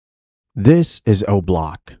This is O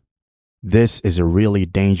Block. This is a really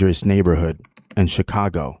dangerous neighborhood in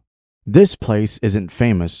Chicago. This place isn't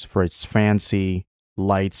famous for its fancy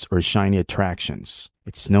lights or shiny attractions.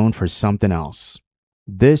 It's known for something else.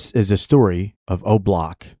 This is a story of O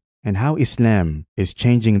Block and how Islam is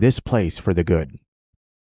changing this place for the good.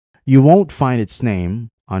 You won't find its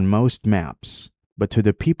name on most maps, but to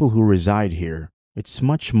the people who reside here, it's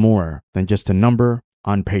much more than just a number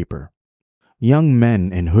on paper. Young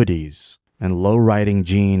men in hoodies and low-riding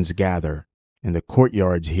jeans gather in the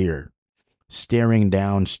courtyards here, staring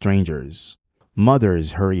down strangers.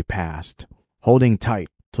 Mothers hurry past, holding tight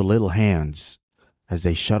to little hands as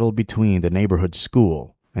they shuttle between the neighborhood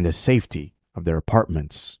school and the safety of their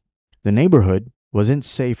apartments. The neighborhood wasn't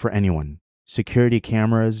safe for anyone. Security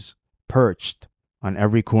cameras perched on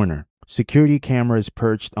every corner. Security cameras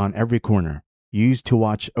perched on every corner, used to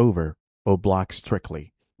watch over O Block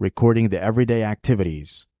strictly, recording the everyday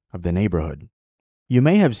activities of the neighborhood. You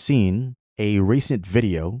may have seen a recent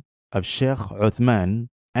video of Sheikh Uthman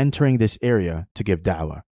entering this area to give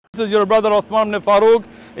da'wah. This is your brother Uthman ibn Farouk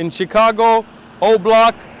in Chicago, O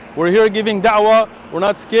Block. We're here giving da'wah. We're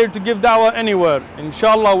not scared to give da'wah anywhere.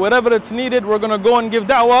 Inshallah, wherever it's needed, we're going to go and give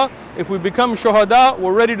da'wah. If we become shuhada,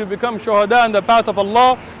 we're ready to become shuhada in the path of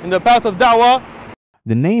Allah, in the path of da'wah.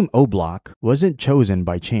 The name O Block wasn't chosen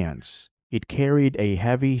by chance. It carried a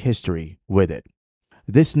heavy history with it.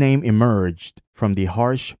 This name emerged from the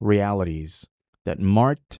harsh realities that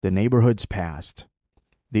marked the neighborhood's past.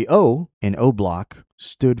 The O in O Block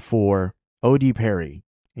stood for O.D. Perry,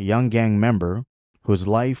 a young gang member whose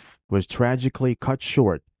life was tragically cut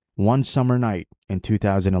short one summer night in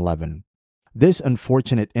 2011. This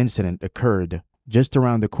unfortunate incident occurred just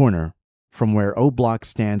around the corner from where O Block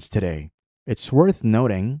stands today. It's worth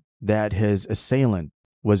noting that his assailant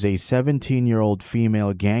was a 17-year-old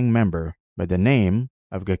female gang member by the name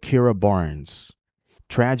of Gakira Barnes.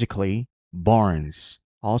 Tragically, Barnes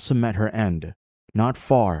also met her end not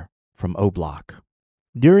far from O Block.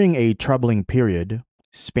 During a troubling period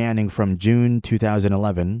spanning from June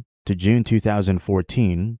 2011 to June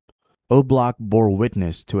 2014, O Block bore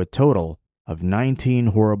witness to a total of 19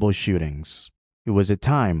 horrible shootings. It was a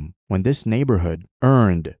time when this neighborhood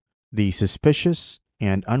earned the suspicious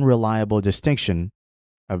and unreliable distinction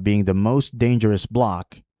of being the most dangerous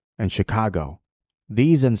block in Chicago.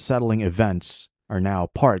 These unsettling events are now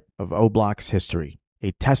part of O Block's history,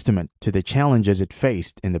 a testament to the challenges it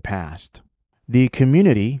faced in the past. The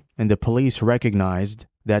community and the police recognized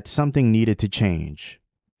that something needed to change.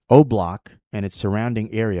 O Block and its surrounding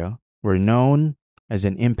area were known as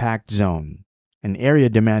an impact zone, an area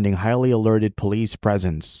demanding highly alerted police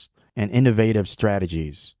presence and innovative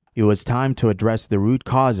strategies. It was time to address the root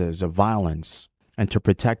causes of violence and to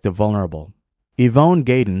protect the vulnerable. Yvonne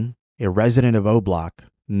Gayden, a resident of O Block,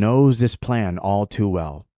 knows this plan all too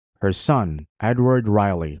well. Her son, Edward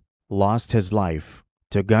Riley, lost his life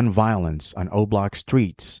to gun violence on O Block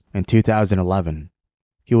streets in 2011.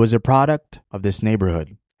 He was a product of this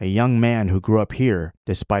neighborhood, a young man who grew up here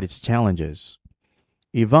despite its challenges.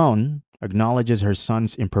 Yvonne acknowledges her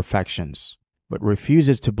son's imperfections, but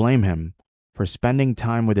refuses to blame him for spending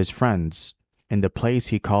time with his friends in the place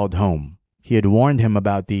he called home. He had warned him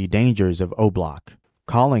about the dangers of O Block,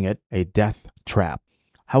 calling it a death trap.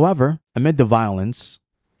 However, amid the violence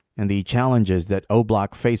and the challenges that O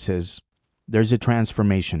Block faces, there's a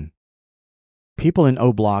transformation. People in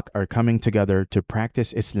O Block are coming together to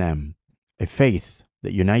practice Islam, a faith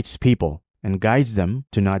that unites people and guides them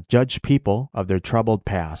to not judge people of their troubled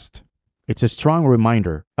past. It's a strong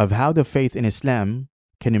reminder of how the faith in Islam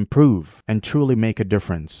can improve and truly make a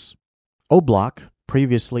difference. O Block,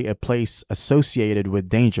 previously a place associated with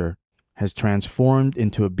danger, has transformed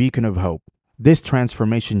into a beacon of hope. This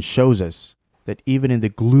transformation shows us that even in the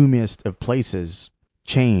gloomiest of places,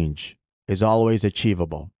 change is always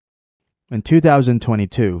achievable. In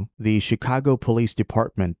 2022, the Chicago Police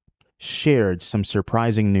Department shared some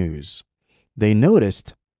surprising news. They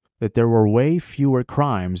noticed that there were way fewer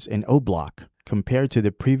crimes in O Block compared to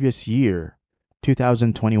the previous year,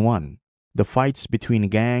 2021. The fights between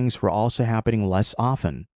gangs were also happening less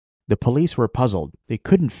often. The police were puzzled. They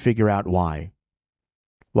couldn't figure out why.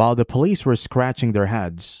 While the police were scratching their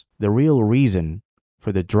heads, the real reason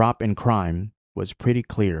for the drop in crime was pretty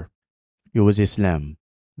clear. It was Islam.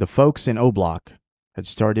 The folks in O Block had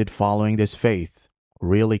started following this faith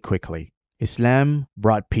really quickly. Islam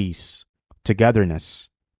brought peace, togetherness,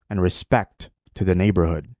 and respect to the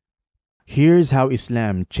neighborhood. Here's how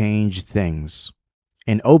Islam changed things.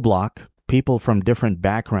 In O Block, people from different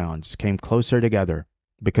backgrounds came closer together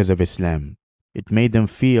because of Islam. It made them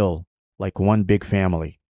feel like one big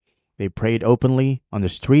family. They prayed openly on the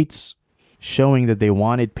streets, showing that they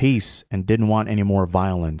wanted peace and didn't want any more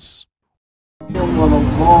violence. ولا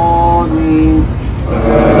الضالين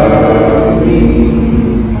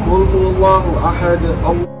آمين قل هو الله أحد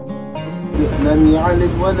لم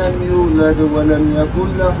يلد ولم يولد ولم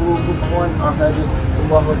يكن له كفوا أحد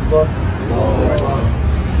الله أكبر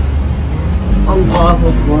الله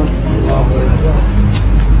أكبر الله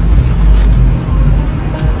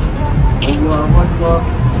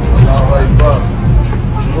أكبر.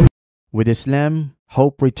 With Islam,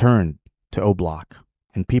 hope returned to Oblak,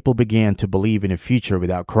 and people began to believe in a future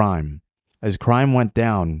without crime. As crime went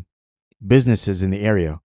down, businesses in the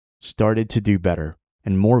area started to do better,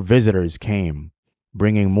 and more visitors came,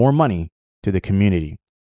 bringing more money to the community.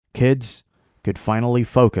 Kids could finally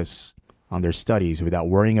focus on their studies without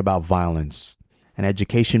worrying about violence, and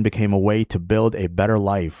education became a way to build a better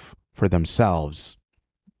life for themselves.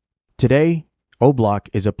 Today, Oblak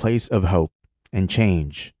is a place of hope and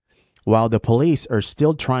change. While the police are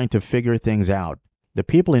still trying to figure things out, the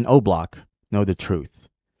people in Oblak know the truth.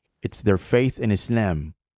 It's their faith in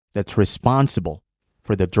Islam that's responsible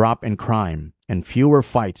for the drop in crime and fewer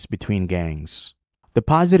fights between gangs. The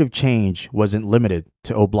positive change wasn't limited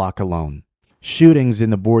to Oblak alone. Shootings in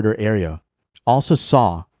the border area also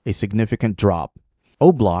saw a significant drop.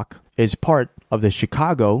 Oblak is part of the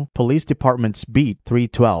Chicago Police Department's Beat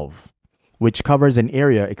 312, which covers an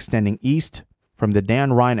area extending east from the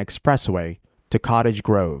Dan Ryan Expressway to Cottage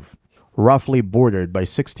Grove, roughly bordered by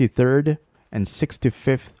 63rd and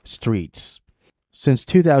 65th Streets. Since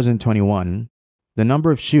 2021, the number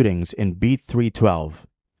of shootings in Beat 312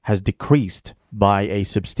 has decreased by a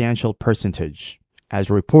substantial percentage, as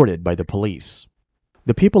reported by the police.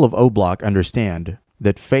 The people of Oblak understand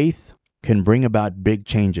that faith can bring about big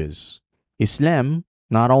changes. Islam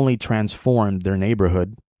not only transformed their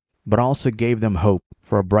neighborhood, but also gave them hope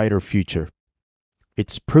for a brighter future.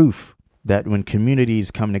 It's proof that when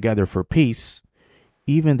communities come together for peace,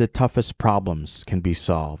 even the toughest problems can be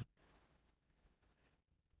solved.